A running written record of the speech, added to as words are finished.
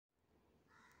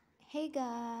Hey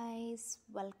guys,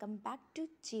 welcome back to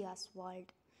Chia's World.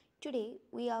 Today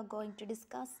we are going to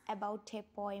discuss about a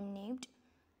poem named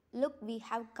Look We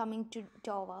Have Coming to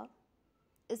Tower.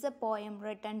 Is a poem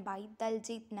written by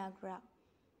Daljit Nagra.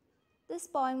 This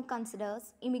poem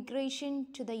considers immigration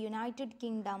to the United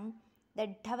Kingdom, the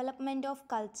development of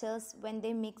cultures when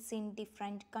they mix in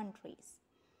different countries.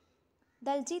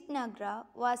 Daljit Nagra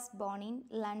was born in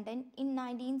London in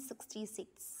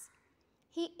 1966.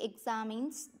 He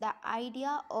examines the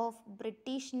idea of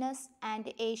Britishness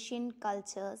and Asian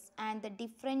cultures and the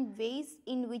different ways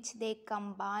in which they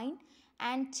combine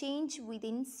and change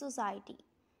within society.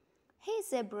 He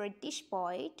is a British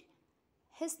poet.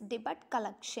 His debut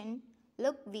collection,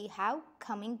 Look We Have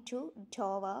Coming to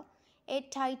Dover, a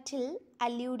title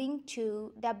alluding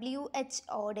to W.H.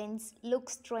 Auden's Look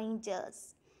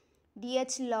Strangers,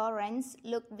 D.H. Lawrence,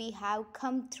 Look We Have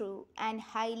Come Through, and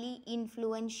highly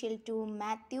influential to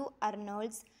Matthew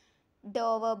Arnold's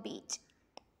Dover Beach.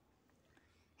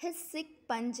 His Sikh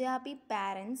Punjabi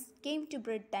parents came to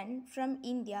Britain from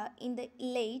India in the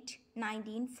late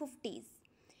 1950s.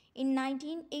 In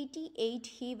 1988,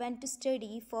 he went to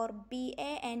study for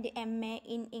BA and MA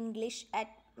in English at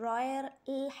Royal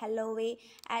Holloway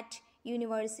at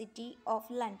University of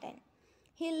London.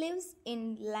 He lives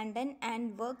in London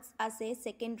and works as a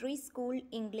secondary school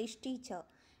English teacher.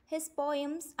 His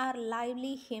poems are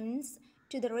lively hymns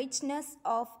to the richness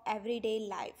of everyday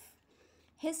life.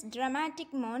 His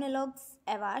dramatic monologues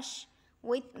awash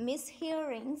with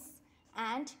mishearings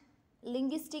and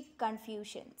linguistic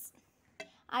confusions.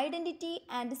 Identity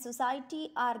and society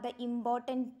are the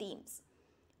important themes.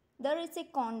 There is a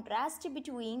contrast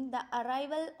between the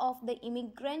arrival of the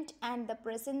immigrant and the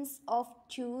presence of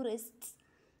tourists.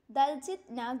 Daljit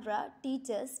Nagra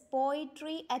teaches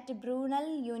poetry at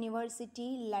Brunel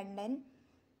University, London.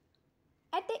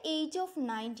 At the age of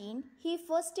 19, he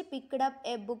first picked up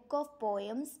a book of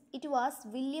poems. It was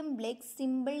William Blake's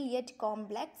simple yet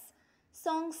complex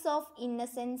Songs of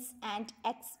Innocence and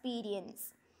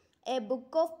Experience, a book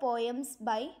of poems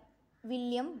by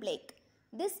William Blake.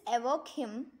 This evoked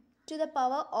him to the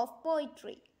power of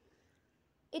poetry.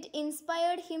 It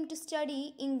inspired him to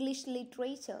study English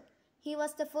literature. He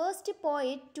was the first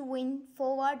poet to win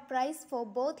Forward Prize for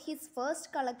both his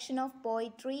first collection of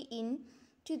poetry in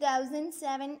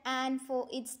 2007 and for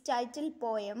its title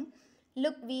poem,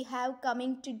 Look We Have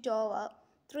Coming to Dover,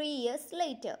 3 years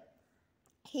later.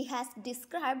 He has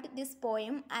described this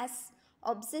poem as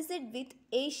obsessed with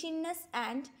Asianness,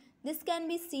 and this can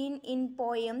be seen in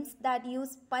poems that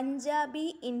use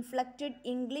Punjabi-inflected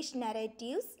English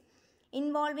narratives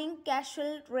involving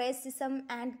casual racism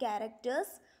and characters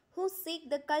who seek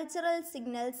the cultural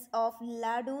signals of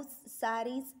ladus,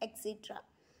 saris, etc.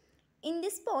 In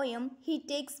this poem, he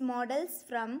takes models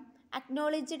from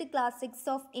acknowledged classics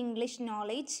of English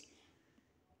knowledge,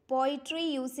 poetry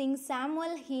using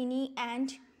Samuel Heaney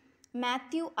and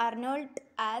Matthew Arnold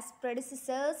as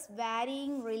predecessors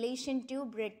varying relation to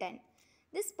Britain.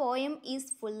 This poem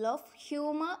is full of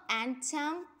humor and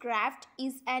charm. Craft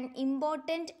is an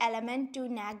important element to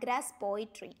Nagra's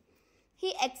poetry.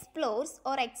 He explores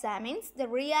or examines the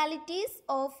realities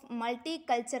of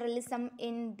multiculturalism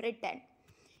in Britain.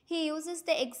 He uses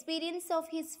the experience of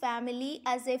his family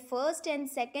as a first and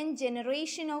second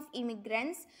generation of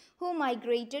immigrants who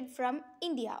migrated from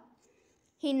India.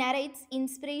 He narrates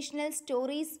inspirational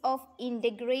stories of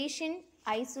integration,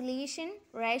 isolation,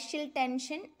 racial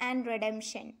tension, and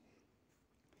redemption.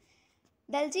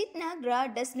 Daljit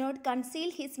Nagra does not conceal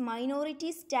his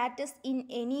minority status in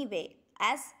any way,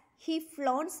 as he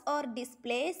flaunts or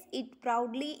displays it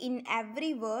proudly in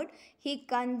every word he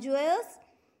conjures.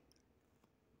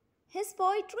 His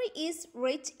poetry is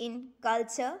rich in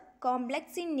culture,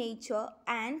 complex in nature,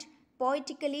 and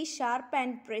poetically sharp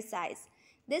and precise.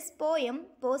 This poem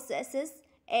possesses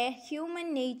a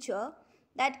human nature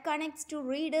that connects to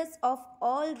readers of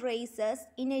all races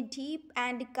in a deep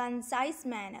and concise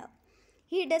manner.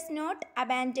 He does not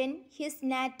abandon his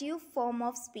native form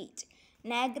of speech.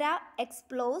 Nagra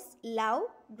explores love,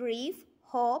 grief,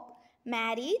 hope,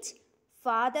 marriage,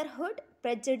 fatherhood,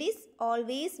 prejudice,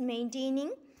 always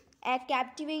maintaining a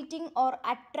captivating or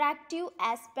attractive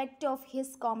aspect of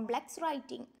his complex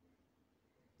writing.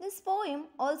 This poem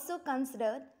also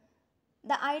considered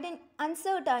the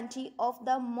uncertainty of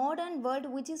the modern world,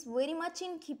 which is very much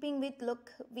in keeping with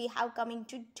Look We Have Coming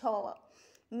to Tower.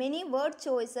 Many word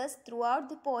choices throughout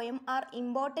the poem are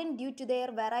important due to their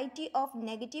variety of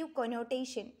negative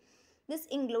connotation. This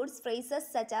includes phrases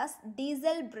such as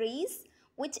diesel breeze,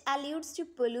 which alludes to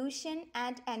pollution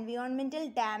and environmental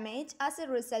damage as a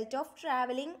result of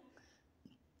traveling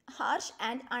harsh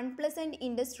and unpleasant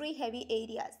industry heavy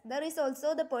areas. There is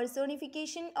also the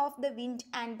personification of the wind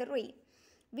and the rain.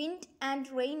 Wind and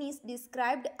rain is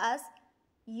described as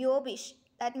yobbish,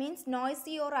 that means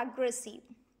noisy or aggressive.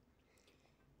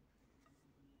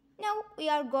 Now we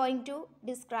are going to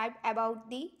describe about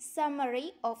the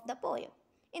summary of the poem.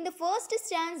 In the first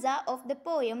stanza of the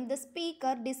poem, the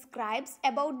speaker describes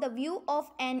about the view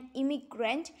of an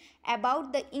immigrant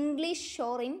about the English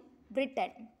shore in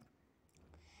Britain.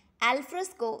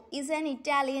 Alfresco is an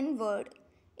Italian word.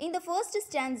 In the first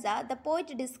stanza, the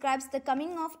poet describes the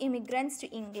coming of immigrants to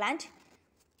England.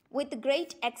 With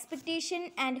great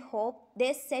expectation and hope,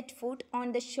 they set foot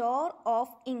on the shore of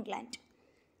England.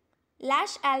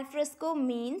 Lash alfresco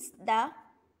means the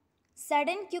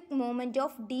sudden quick movement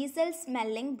of diesel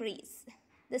smelling breeze.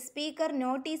 The speaker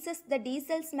notices the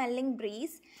diesel smelling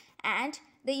breeze and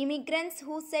the immigrants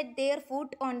who set their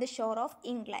foot on the shore of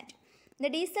England. The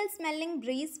diesel smelling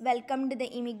breeze welcomed the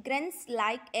immigrants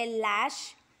like a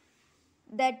lash.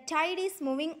 The tide is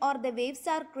moving or the waves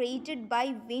are created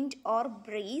by wind or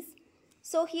breeze.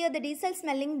 So here the diesel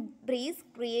smelling breeze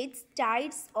creates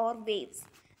tides or waves.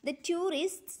 The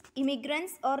tourists,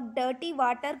 immigrants or dirty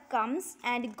water comes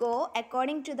and go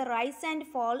according to the rise and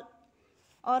fall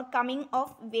or coming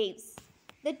of waves.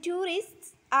 The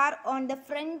tourists are on the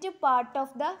front part of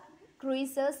the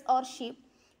cruisers or ship.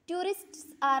 Tourists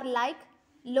are like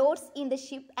lords in the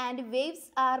ship and waves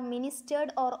are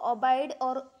ministered or obeyed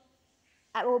or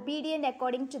obedient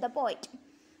according to the poet.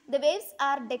 The waves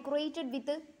are decorated with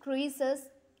the cruisers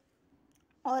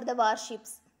or the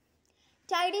warships.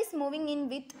 Tide is moving in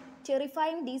with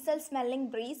terrifying diesel smelling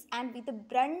breeze and with a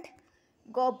brunt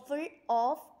gobful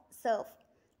of surf.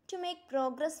 To make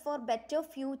progress for better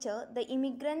future, the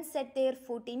immigrants set their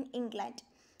foot in England.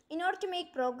 In order to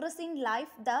make progress in life,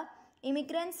 the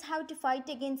immigrants have to fight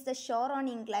against the shore on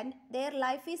England. Their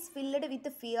life is filled with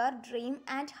fear, dream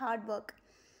and hard work.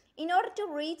 In order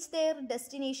to reach their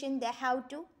destination, they have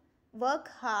to work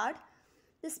hard.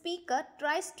 The speaker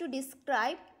tries to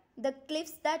describe the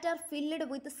cliffs that are filled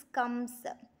with scums.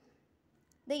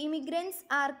 The immigrants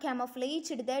are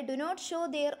camouflaged. They do not show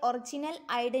their original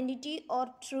identity or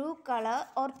true color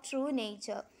or true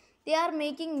nature. They are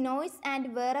making noise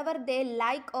and wherever they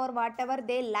like or whatever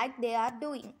they like they are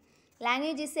doing.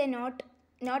 Language is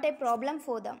not a problem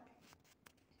for them.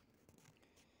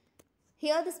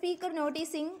 Here the speaker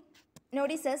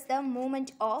notices the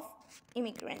movement of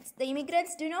immigrants. The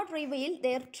immigrants do not reveal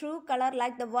their true color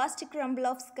like the vast crumble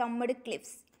of scummed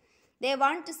cliffs. They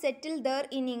want to settle there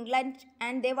in England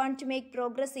and they want to make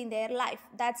progress in their life.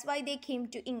 That's why they came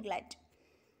to England.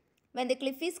 When the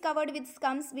cliff is covered with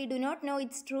scums, we do not know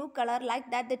its true color like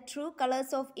that. The true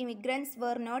colors of immigrants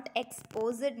were not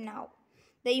exposed now.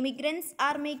 The immigrants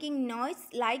are making noise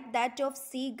like that of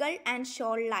seagull and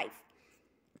shore life.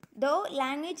 Though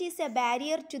language is a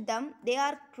barrier to them, they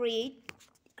are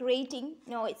creating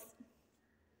noise.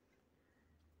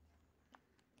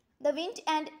 The wind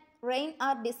and rain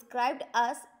are described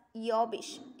as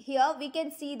yobbish. Here we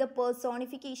can see the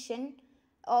personification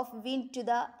of wind to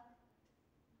the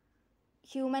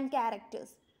human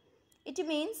characters. It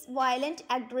means violent,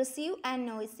 aggressive and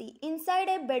noisy. Inside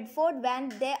a Bedford van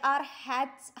they are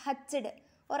hatched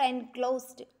or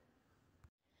enclosed.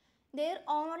 Their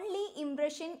only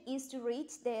impression is to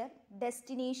reach their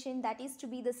destination, that is to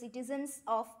be the citizens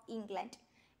of England.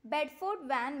 Bedford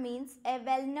van means a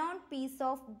well-known piece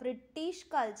of British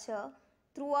culture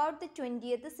throughout the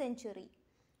 20th century.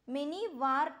 Many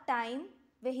wartime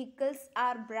vehicles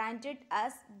are branded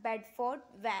as Bedford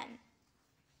van.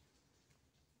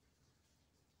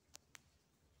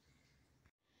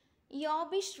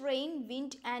 Yobbish rain,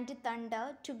 wind and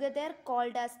thunder together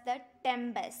called as the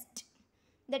tempest.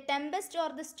 The tempest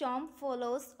or the storm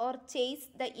follows or chase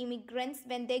the immigrants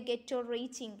when they get to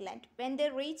reach England. When they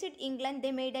reached England,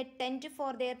 they made a tent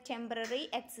for their temporary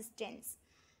existence.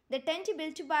 The tent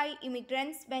built by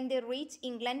immigrants when they reach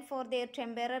England for their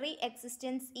temporary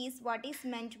existence is what is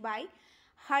meant by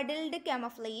huddled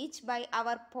camouflage by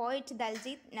our poet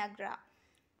Daljit Nagra.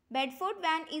 Bedford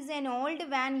van is an old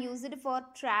van used for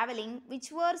travelling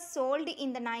which were sold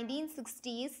in the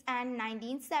 1960s and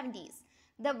 1970s.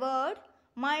 The word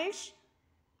mulch,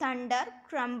 thunder,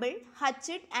 crumble,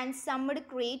 hatched and summed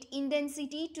create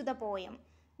intensity to the poem.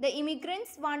 The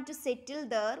immigrants want to settle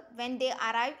there when they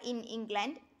arrive in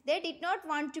England. They did not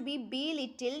want to be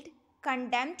belittled,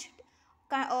 condemned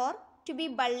or to be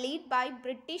bullied by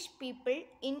British people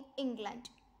in England.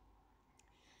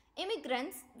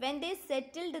 Immigrants, when they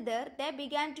settled there, they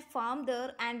began to farm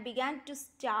there and began to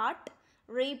start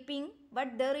reaping,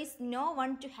 but there is no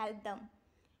one to help them.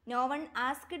 No one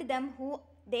asked them who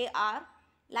they are.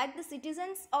 Like the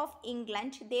citizens of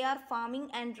England, they are farming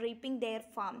and reaping their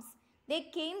farms. They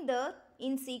came there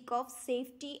in seek of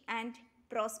safety and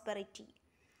prosperity.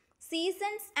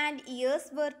 Seasons and years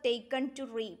were taken to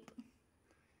reap,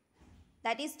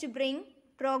 that is to bring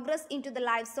progress into the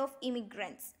lives of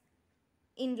immigrants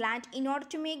inland in order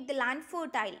to make the land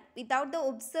fertile without the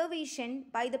observation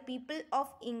by the people of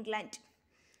England.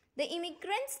 The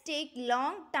immigrants take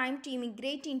long time to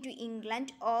immigrate into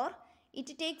England, or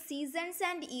it takes seasons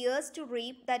and years to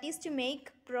reap, that is to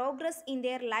make progress in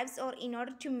their lives or in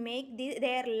order to make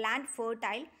their land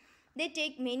fertile. They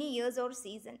take many years or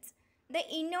seasons. The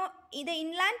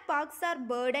inland parks are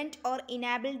burdened or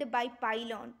enabled by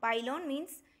pylon. Pylon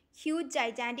means huge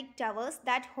gigantic towers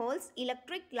that holds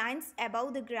electric lines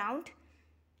above the ground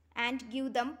and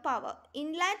give them power.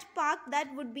 Inland park,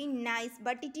 that would be nice,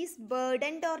 but it is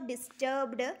burdened or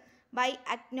disturbed by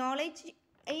acknowledge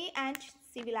and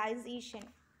civilization.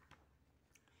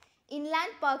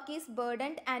 Inland park is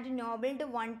burdened and ennobled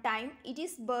one time. It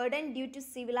is burdened due to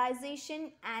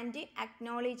civilization and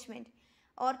acknowledgement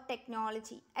or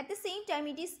technology. At the same time,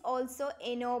 it is also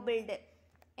ennobled.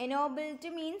 Ennobled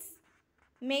means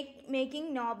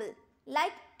making noble.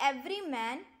 Like every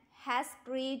man has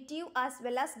creative as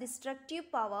well as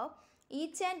destructive power,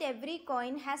 each and every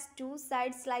coin has two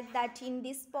sides. Like that in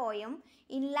this poem,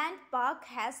 Inland Park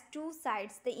has two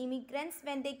sides. The immigrants,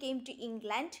 when they came to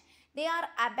England, they are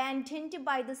abandoned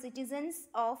by the citizens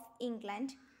of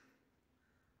England.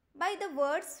 By the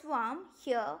word swarm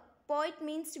here, poet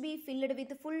means to be filled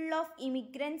with full of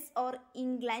immigrants, or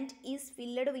England is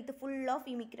filled with full of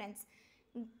immigrants.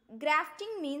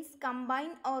 Grafting means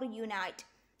combine or unite.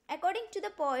 According to the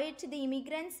poet, the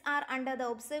immigrants are under the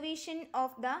observation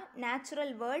of the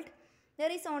natural world.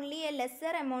 There is only a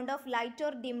lesser amount of light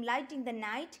or dim light in the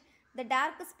night. The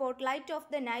dark spotlight of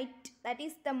the night, that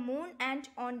is the moon, and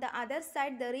on the other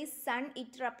side there is sun.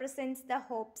 It represents the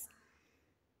hopes.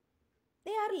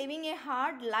 They are living a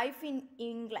hard life in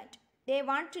England. They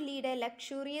want to lead a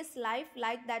luxurious life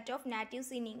like that of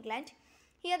natives in England.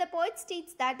 Here the poet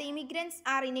states that the immigrants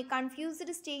are in a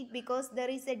confused state because there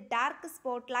is a dark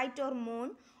spotlight or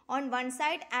moon on one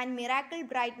side and miracle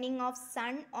brightening of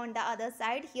sun on the other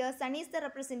side. Here sun is the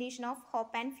representation of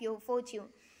hope and fortune.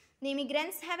 The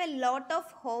immigrants have a lot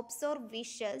of hopes or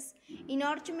wishes in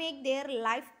order to make their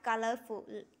life colorful.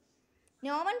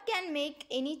 No one can make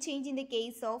any change in the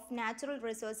case of natural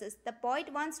resources. The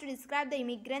poet wants to describe the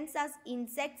immigrants as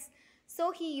insects,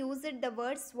 so he used the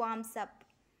word swarms up.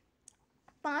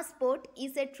 Passport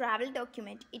is a travel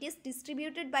document. It is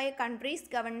distributed by a country's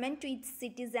government to its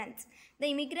citizens. The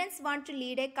immigrants want to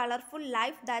lead a colorful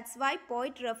life. That's why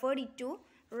poet referred it to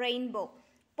rainbow.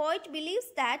 Poet believes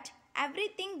that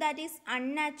everything that is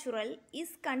unnatural is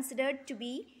considered to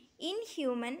be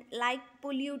inhuman, like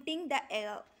polluting the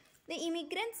air. The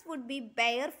immigrants would be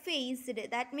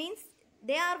barefaced. That means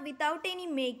they are without any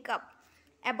makeup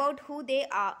about who they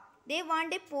are. They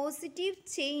want a positive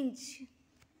change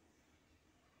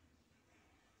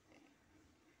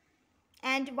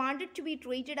and wanted to be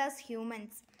treated as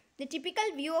humans. The typical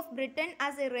view of Britain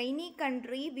as a rainy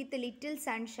country with little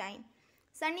sunshine.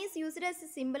 Sun is used as a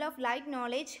symbol of light,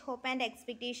 knowledge, hope and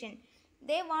expectation.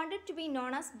 They wanted to be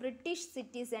known as British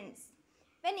citizens.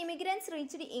 When immigrants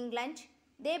reached England,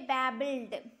 they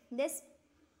babbled. They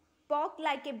spoke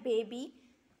like a baby.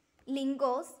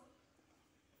 Lingos.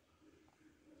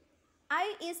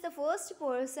 I is the first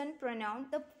person pronoun.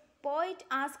 The poet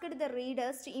asked the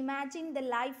readers to imagine the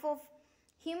life of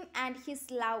him and his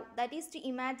love. That is to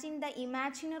imagine the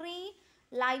imaginary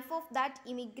life of that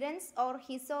immigrants or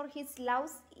his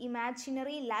love's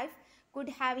imaginary life could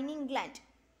have in England.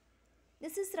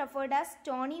 This is referred as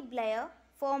Tony Blair,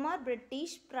 former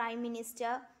British Prime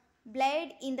Minister,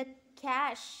 bled in the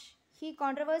cash. He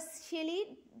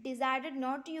controversially decided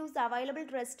not to use the available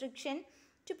restriction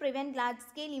to prevent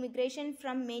large-scale immigration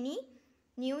from many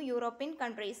new European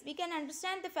countries. We can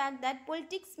understand the fact that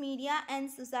politics, media and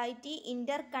society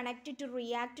interconnected to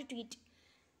react to it.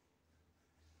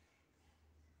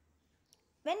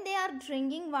 When they are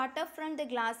drinking water from the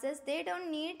glasses, they don't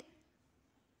need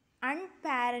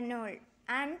unparalleled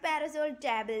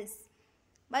tables.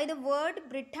 By the word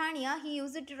Britannia, he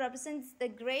used it to represent the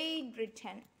Great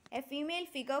Britain, a female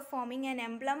figure forming an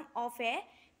emblem of a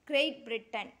Great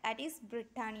Britain, that is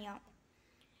Britannia.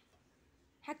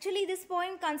 Actually, this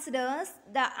poem considers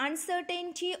the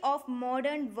uncertainty of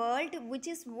modern world, which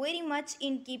is very much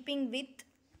in keeping with,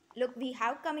 look, we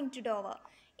have coming to Dover.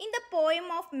 In the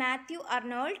poem of Matthew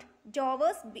Arnold,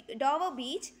 Dover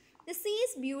Beach, the sea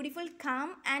is beautiful,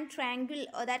 calm and tranquil,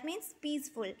 or that means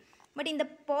peaceful. But in the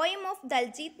poem of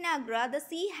Daljit Nagra, the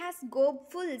sea has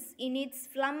gobefuls in its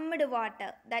flummed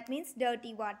water, that means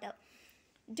dirty water.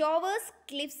 Dover's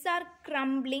cliffs are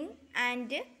crumbling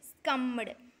and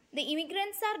scummed. The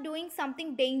immigrants are doing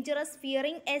something dangerous,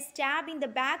 fearing a stab in the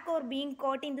back or being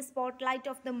caught in the spotlight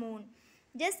of the moon.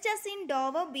 Just as in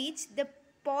Dover Beach, the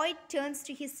poet turns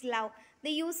to his love.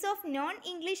 The use of non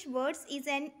English words is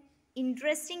an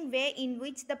interesting way in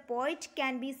which the poet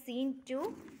can be seen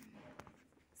to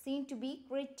be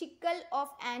critical of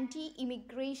anti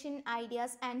immigration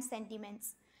ideas and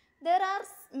sentiments. There are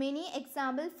many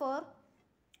examples for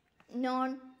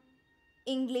non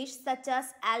English, such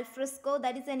as alfresco,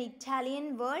 that is an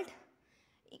Italian word,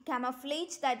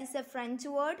 camouflage, that is a French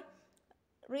word.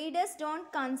 Readers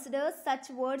don't consider such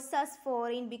words as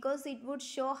foreign because it would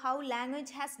show how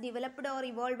language has developed or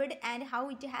evolved and how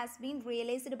it has been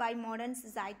realized by modern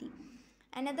society.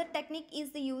 Another technique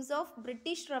is the use of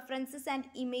British references and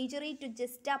imagery to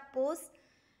juxtapose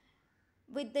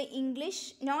with the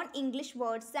non-English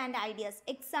words and ideas.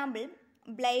 Example,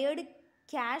 Blared,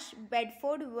 Cash,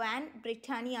 Bedford, Van,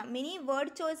 Britannia. Many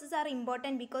word choices are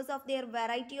important because of their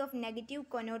variety of negative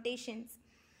connotations.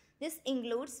 This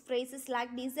includes phrases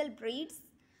like diesel breeds,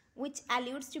 which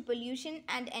alludes to pollution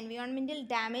and environmental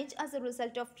damage as a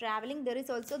result of traveling. There is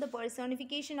also the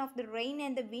personification of the rain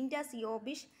and the wind as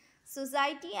yobbish.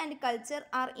 Society and culture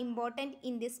are important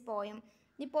in this poem.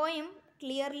 The poem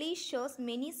clearly shows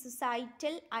many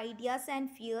societal ideas and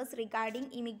fears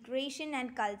regarding immigration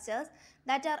and cultures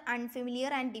that are unfamiliar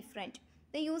and different.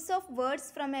 The use of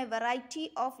words from a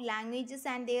variety of languages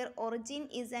and their origin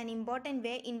is an important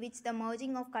way in which the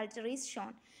merging of culture is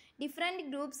shown.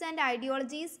 Different groups and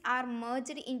ideologies are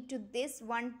merged into this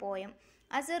one poem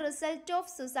as a result of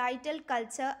societal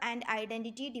culture and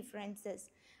identity differences.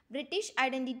 British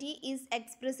identity is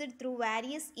expressed through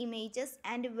various images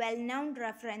and well known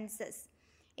references.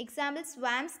 Example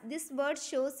swamps. This word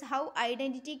shows how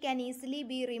identity can easily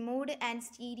be removed and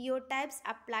stereotypes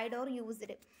applied or used.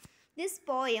 This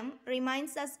poem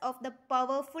reminds us of the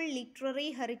powerful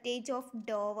literary heritage of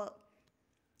Dover.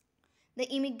 The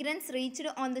immigrants reached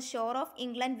on the shore of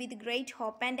England with great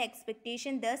hope and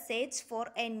expectation, the search for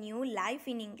a new life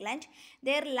in England.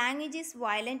 Their language is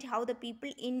violent, how the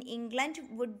people in England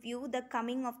would view the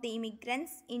coming of the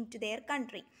immigrants into their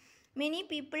country. Many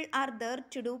people are there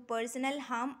to do personal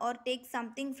harm or take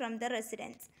something from the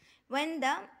residents. When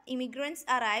the immigrants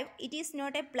arrive, it is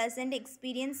not a pleasant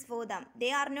experience for them.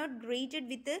 They are not greeted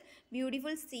with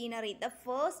beautiful scenery. The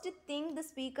first thing the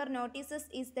speaker notices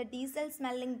is the diesel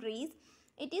smelling breeze.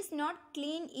 It is not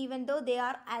clean even though they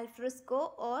are al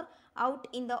fresco or out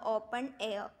in the open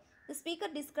air. The speaker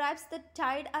describes the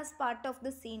tide as part of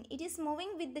the scene. It is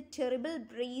moving with the terrible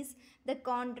breeze. The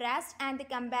contrast and the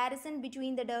comparison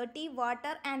between the dirty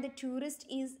water and the tourist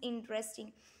is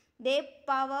interesting. They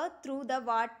power through the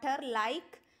water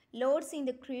like lords in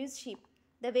the cruise ship.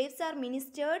 The waves are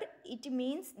ministered, it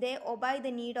means they obey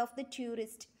the need of the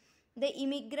tourist. The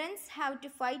immigrants have to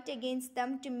fight against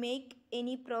them to make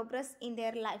any progress in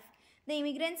their life. The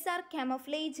immigrants are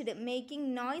camouflaged,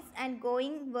 making noise and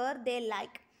going where they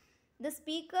like. The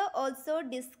speaker also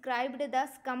described the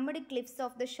scummed cliffs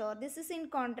of the shore. This is in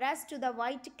contrast to the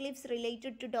white cliffs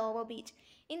related to Dover Beach.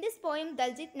 In this poem,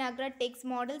 Daljit Nagra takes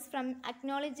models from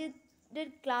acknowledged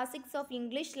classics of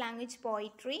English language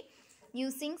poetry,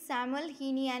 using Samuel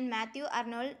Heaney and Matthew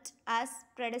Arnold as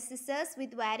predecessors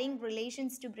with varying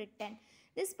relations to Britain.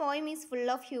 This poem is full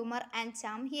of humor and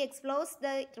charm. He explores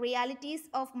the realities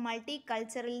of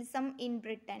multiculturalism in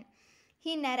Britain.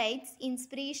 He narrates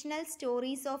inspirational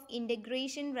stories of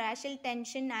integration, racial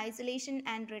tension, isolation,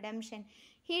 and redemption.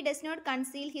 He does not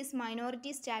conceal his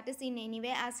minority status in any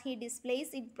way as he displays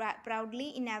it proudly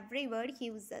in every word he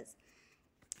uses.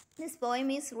 This poem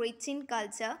is rich in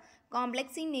culture,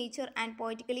 complex in nature, and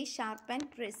poetically sharp and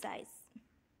precise.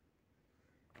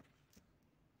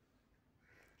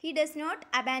 He does not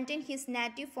abandon his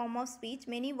native form of speech.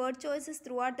 Many word choices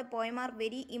throughout the poem are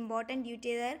very important due to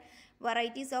their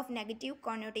varieties of negative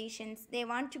connotations. They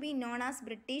want to be known as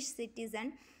British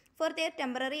citizens. For their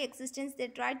temporary existence, they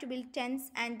try to build tents,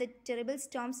 and the terrible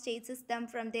storm chases them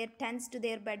from their tents to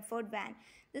their Bedford van.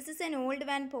 This is an old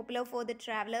van popular for the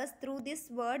travelers. Through this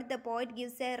word, the poet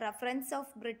gives a reference of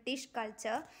British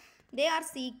culture. They are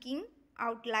seeking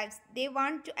out lives. They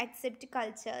want to accept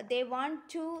culture. They want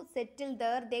to settle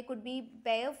there. They could be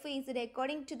barefaced.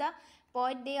 According to the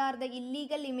poet, they are the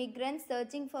illegal immigrants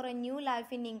searching for a new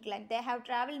life in England. They have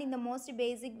traveled in the most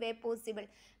basic way possible,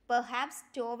 perhaps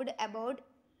towed aboard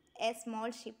a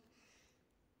small ship.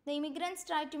 The immigrants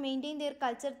try to maintain their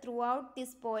culture throughout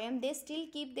this poem. They still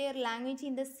keep their language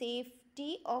in the safety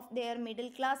poverty of their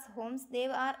middle class homes, they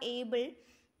are able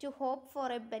to hope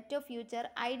for a better future.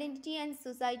 Identity and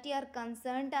society are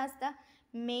concerned as the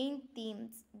main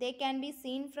themes. They can be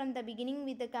seen from the beginning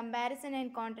with the comparison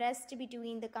and contrast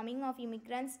between the coming of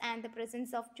immigrants and the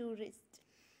presence of tourists.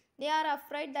 They are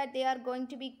afraid that they are going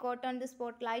to be caught on the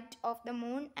spotlight of the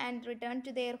moon and return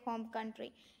to their home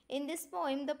country. In this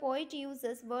poem, the poet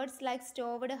uses words like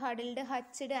stoved, huddled,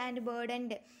 hutched, and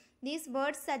burdened. These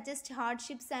words suggest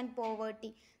hardships and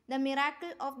poverty. The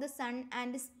miracle of the sun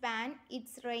and span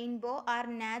its rainbow are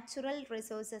natural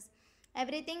resources.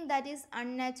 Everything that is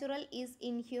unnatural is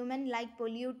inhuman, like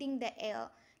polluting the air.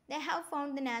 They have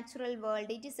found the natural world.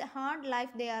 It is a hard life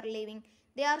they are living.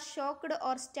 They are shocked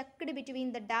or stuck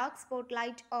between the dark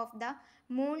spotlight of the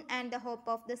moon and the hope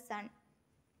of the sun.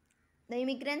 The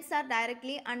immigrants are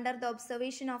directly under the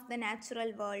observation of the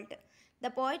natural world. The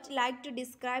poet liked to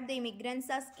describe the immigrants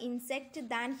as insect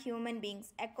than human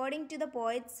beings. According to the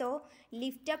poet, so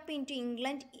lift up into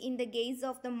England in the gaze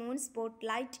of the moon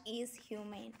spotlight is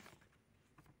human.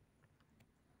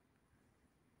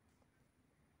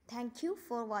 Thank you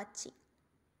for watching.